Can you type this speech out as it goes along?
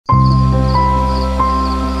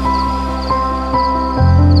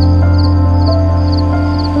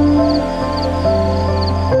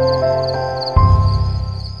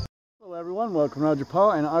Welcome Roger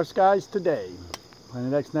Paul and our skies today.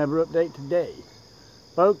 Planet X Nibiru update today.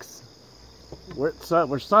 Folks, we're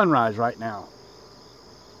sunrise right now.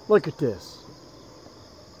 Look at this.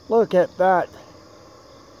 Look at that.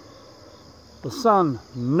 The sun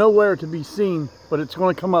nowhere to be seen, but it's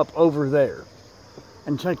going to come up over there.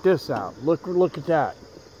 And check this out. Look at that.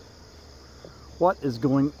 What is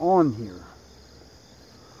going on here?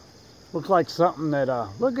 Looks like something that,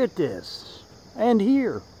 look at this. And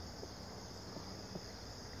here.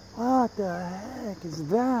 What the heck is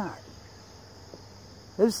that?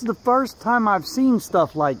 This is the first time I've seen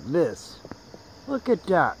stuff like this. Look at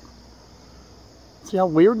that. See how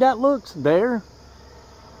weird that looks? There.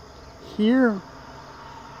 Here.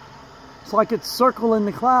 It's like it's circling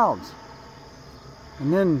the clouds.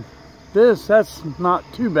 And then this, that's not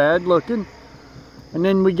too bad looking. And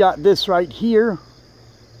then we got this right here.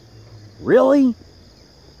 Really?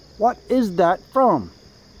 What is that from?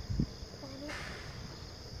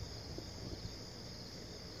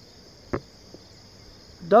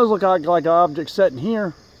 It does look like an object sitting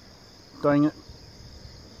here. Dang it.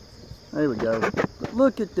 There we go. But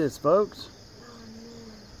look at this, folks.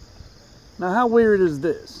 Now, how weird is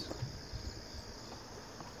this?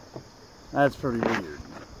 That's pretty weird.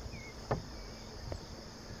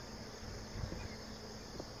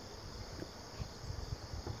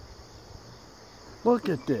 Look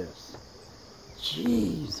at this.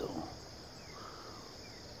 Jeez.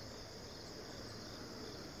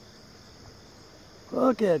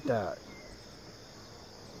 Look at that.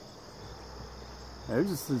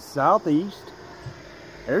 There's the southeast.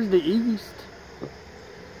 There's the east.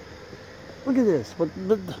 Look at this. But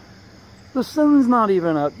the sun's not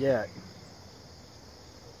even up yet.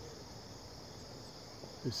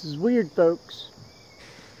 This is weird, folks.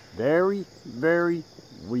 Very, very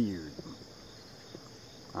weird.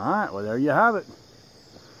 Alright, well there you have it.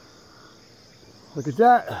 Look at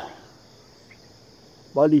that.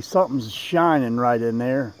 Buddy, something's shining right in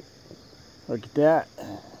there. Look at that.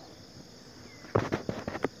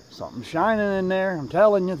 Something's shining in there. I'm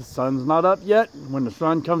telling you, the sun's not up yet. When the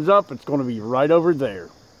sun comes up, it's going to be right over there.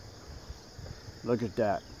 Look at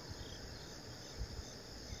that.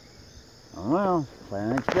 Oh well,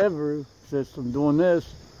 Planet X Nibiru system doing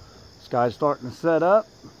this. Sky's starting to set up,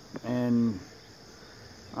 and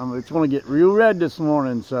it's going to get real red this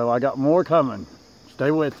morning, so I got more coming.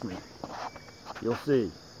 Stay with me. You'll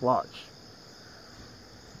see. Watch.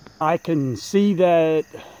 I can see that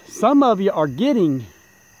some of you are getting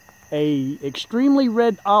a extremely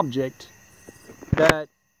red object that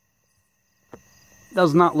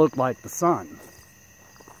does not look like the sun.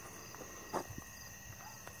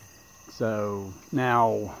 So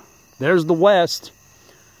now there's the west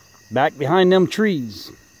back behind them trees.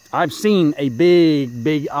 I've seen a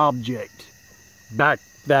big object back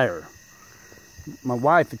there. My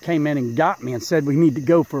wife came in and got me and said we need to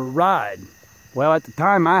go for a ride. Well, at the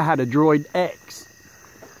time I had a Droid X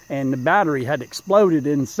and the battery had exploded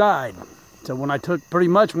inside. So when I took,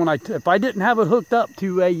 if I didn't have it hooked up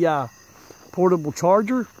to a portable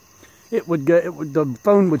charger, the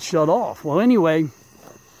phone would shut off. Well, anyway,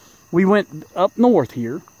 we went up north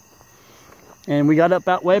here and we got up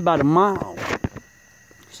that way about a mile.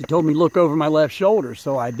 She told me look over my left shoulder,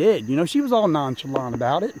 so I did. You know, she was all nonchalant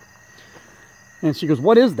about it. And she goes,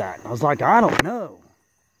 what is that? I was like, I don't know.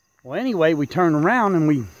 Well, anyway, we turned around and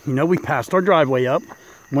we passed our driveway up,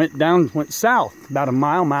 went south about a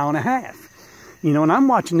mile and a half. You know, and I'm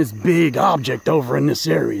watching this big object over in this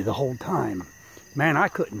area the whole time. Man, I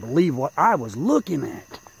couldn't believe what I was looking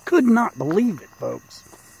at. Could not believe it, folks.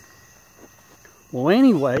 Well,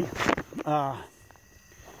 anyway,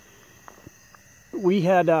 we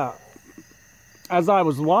had, as I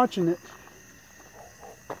was watching it,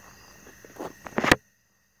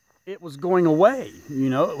 it was going away, you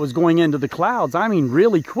know, it was going into the clouds. I mean,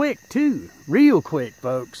 really quick too, real quick,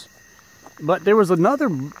 folks. But there was another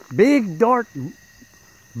big, dark,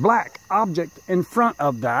 black object in front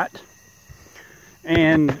of that.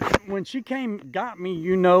 And when she got me,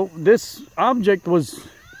 you know, this object was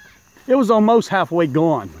almost halfway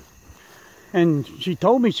gone. And she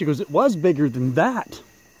told me, she goes, it was bigger than that.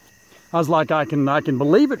 I was like, I can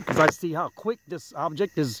believe it because I see how quick this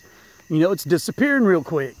object is, you know, it's disappearing real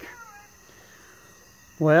quick.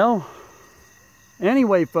 Well,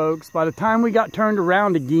 anyway, folks, by the time we got turned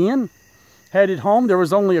around again, headed home, there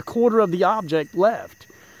was only a quarter of the object left.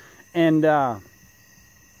 And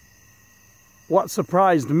what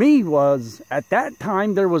surprised me was, at that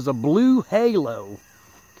time, there was a blue halo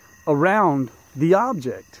around the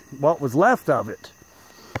object, what was left of it.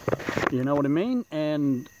 You know what I mean?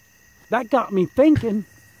 And that got me thinking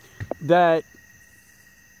that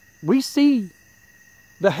we see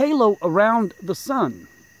the halo around the sun.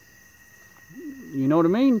 You know what I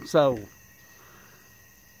mean? So,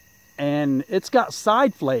 and it's got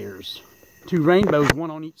side flares, 2 rainbows,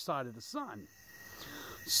 1 on each side of the sun.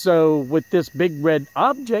 So with this big red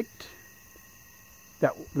object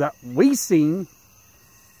that we seen,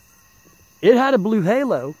 it had a blue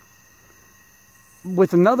halo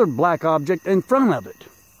with another black object in front of it.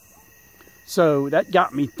 So that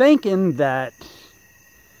got me thinking that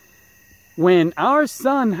when our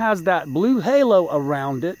sun has that blue halo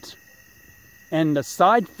around it and the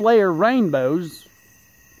side flare rainbows,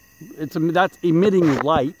 that's emitting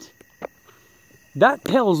light, that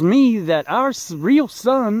tells me that our real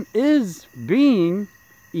sun is being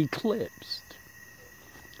eclipsed.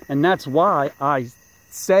 And that's why I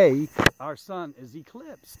say our sun is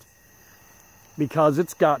eclipsed, because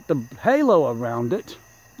it's got the halo around it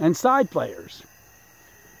and side flares.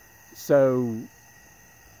 So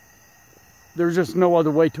there's just no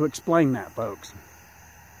other way to explain that, folks.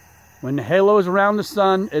 When the halo is around the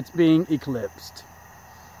sun, it's being eclipsed.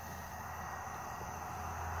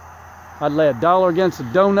 I'd lay $1 against a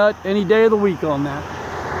donut any day of the week on that.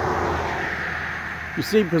 You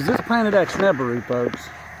see, because this Planet X Nibiru, folks,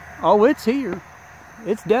 oh, it's here.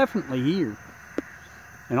 It's definitely here.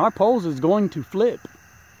 And our poles is going to flip.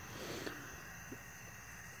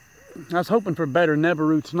 I was hoping for a better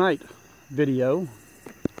Nibiru tonight video.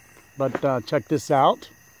 But check this out.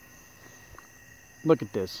 Look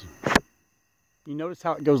at this. You notice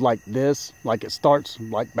how it goes like this? Like it starts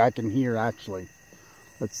like back in here, actually.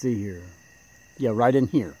 Let's see here. Yeah, right in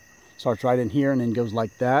here. Starts right in here and then goes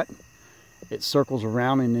like that. It circles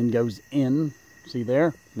around and then goes in. See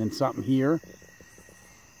there? And then something here.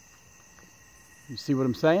 You see what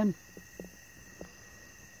I'm saying?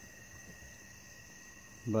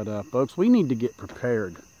 But folks, we need to get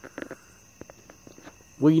prepared.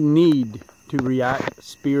 We need to react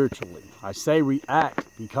spiritually. I say react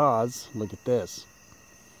because, look at this.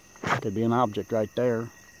 Could be an object right there.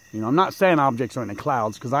 You know, I'm not saying objects are in the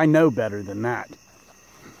clouds, because I know better than that.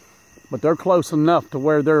 But they're close enough to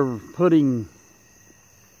where they're putting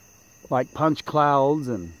like punch clouds,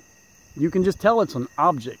 and you can just tell it's an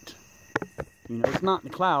object. You know, it's not in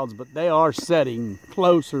the clouds, but they are setting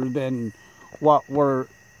closer than what we're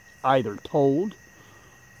either told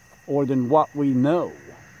or than what we know.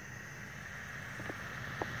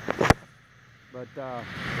 But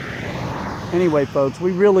anyway, folks,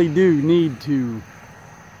 we really do need to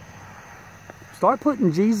start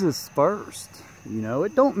putting Jesus first. You know,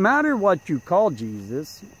 it don't matter what you call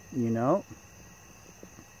Jesus, you know,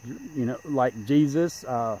 like Jesus,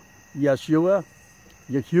 Yeshua,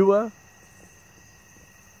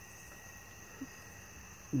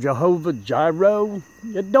 Jehovah Jireh.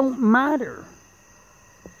 It don't matter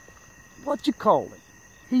what you call it.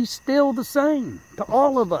 He's still the same to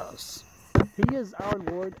all of us. He is our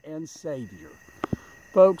Lord and Savior.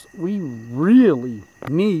 Folks, we really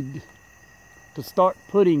need to start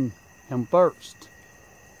putting Him first.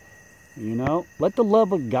 You know, let the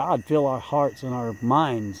love of God fill our hearts and our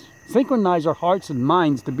minds. Synchronize our hearts and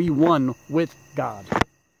minds to be one with God.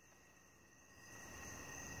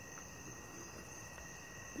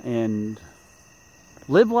 And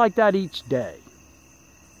live like that each day.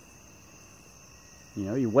 You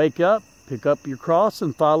know, you wake up, pick up your cross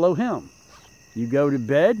and follow Him. You go to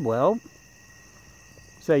bed, well,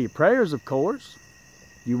 say your prayers, of course.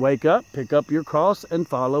 You wake up, pick up your cross and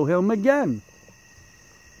follow Him again.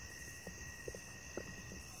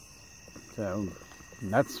 So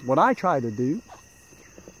that's what I try to do.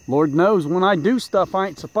 Lord knows when I do stuff I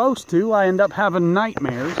ain't supposed to, I end up having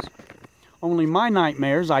nightmares. Only my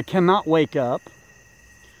nightmares, I cannot wake up.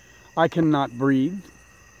 I cannot breathe.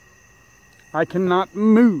 I cannot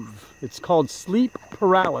move. It's called sleep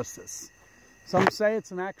paralysis. Some say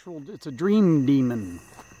it's it's a dream demon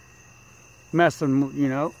messing, you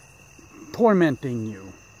know, tormenting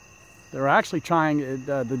you. They're actually trying,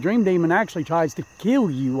 the dream demon actually tries to kill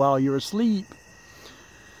you while you're asleep.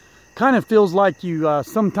 Kind of feels like you,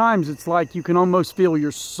 sometimes it's like you can almost feel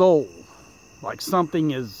your soul. Like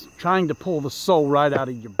something is trying to pull the soul right out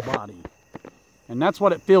of your body. And that's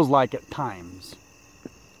what it feels like at times.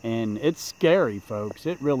 And it's scary, folks.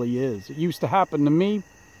 It really is. It used to happen to me.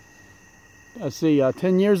 Let's see,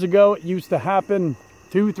 10 years ago, it used to happen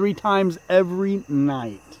 2-3 times every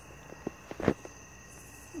night.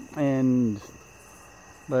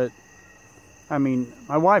 But, I mean,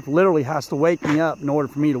 my wife literally has to wake me up in order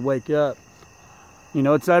for me to wake up. You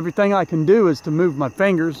know, it's everything I can do is to move my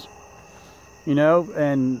fingers, you know,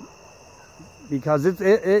 and because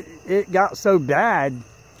it got so bad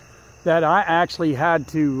that I actually had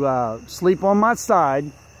to sleep on my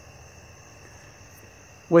side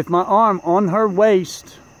with my arm on her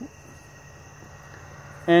waist.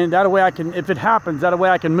 And that way I can, if it happens, that way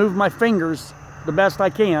I can move my fingers the best I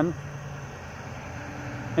can.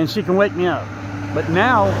 And she can wake me up. But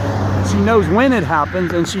now she knows when it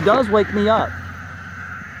happens, and she does wake me up.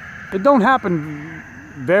 It don't happen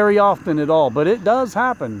very often at all, but it does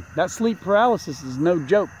happen. That sleep paralysis is no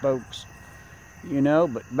joke, folks. You know,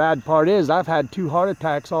 but bad part is I've had 2 heart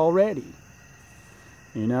attacks already.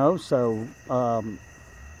 You know, so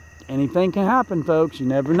anything can happen, folks. You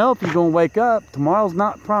never know if you're going to wake up. Tomorrow's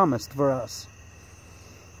not promised for us.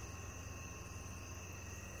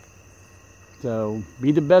 So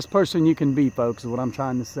be the best person you can be, folks, is what I'm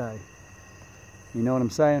trying to say. You know what I'm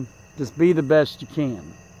saying? Just be the best you can.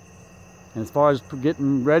 And as far as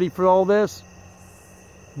getting ready for all this,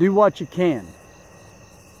 do what you can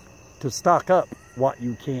to stock up what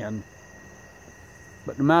you can.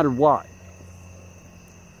 But no matter what,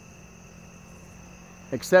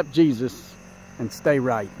 accept Jesus and stay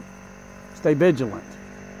right. Stay vigilant.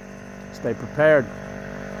 Stay prepared.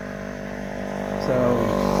 So,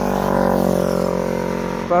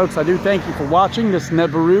 folks, I do thank you for watching this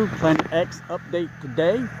Nibiru Planet X update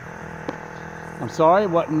today. I'm sorry it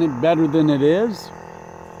wasn't better than it is.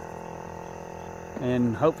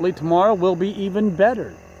 And hopefully tomorrow will be even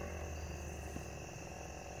better.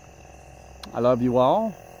 I love you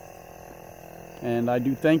all. And I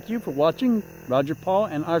do thank you for watching Roger Paul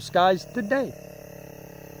and Our Skies Today.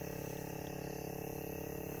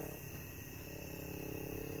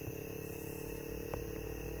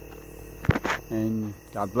 And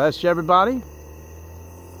God bless you, everybody.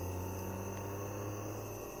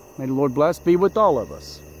 May the Lord bless be with all of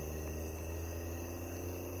us.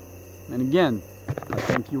 And again, I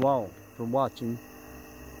thank you all for watching.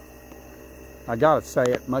 I gotta say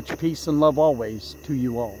it, much peace and love always to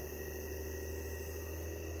you all.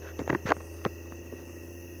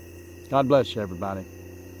 God bless you, everybody.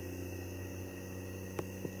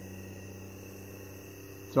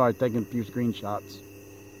 Sorry, taking a few screenshots.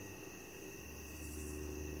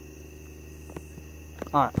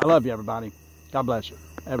 All right, I love you, everybody. God bless you,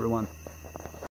 everyone.